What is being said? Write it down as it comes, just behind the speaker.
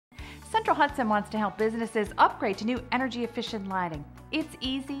Central Hudson wants to help businesses upgrade to new energy-efficient lighting. It's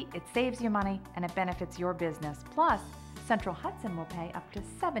easy, it saves you money, and it benefits your business. Plus, Central Hudson will pay up to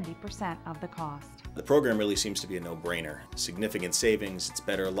 70% of the cost. The program really seems to be a no-brainer. Significant savings, it's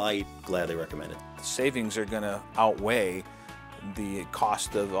better light, gladly recommend it. The savings are going to outweigh the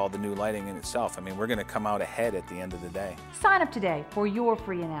cost of all the new lighting in itself. I mean, we're going to come out ahead at the end of the day. Sign up today for your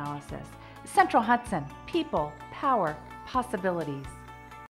free analysis. Central Hudson, people, power, possibilities.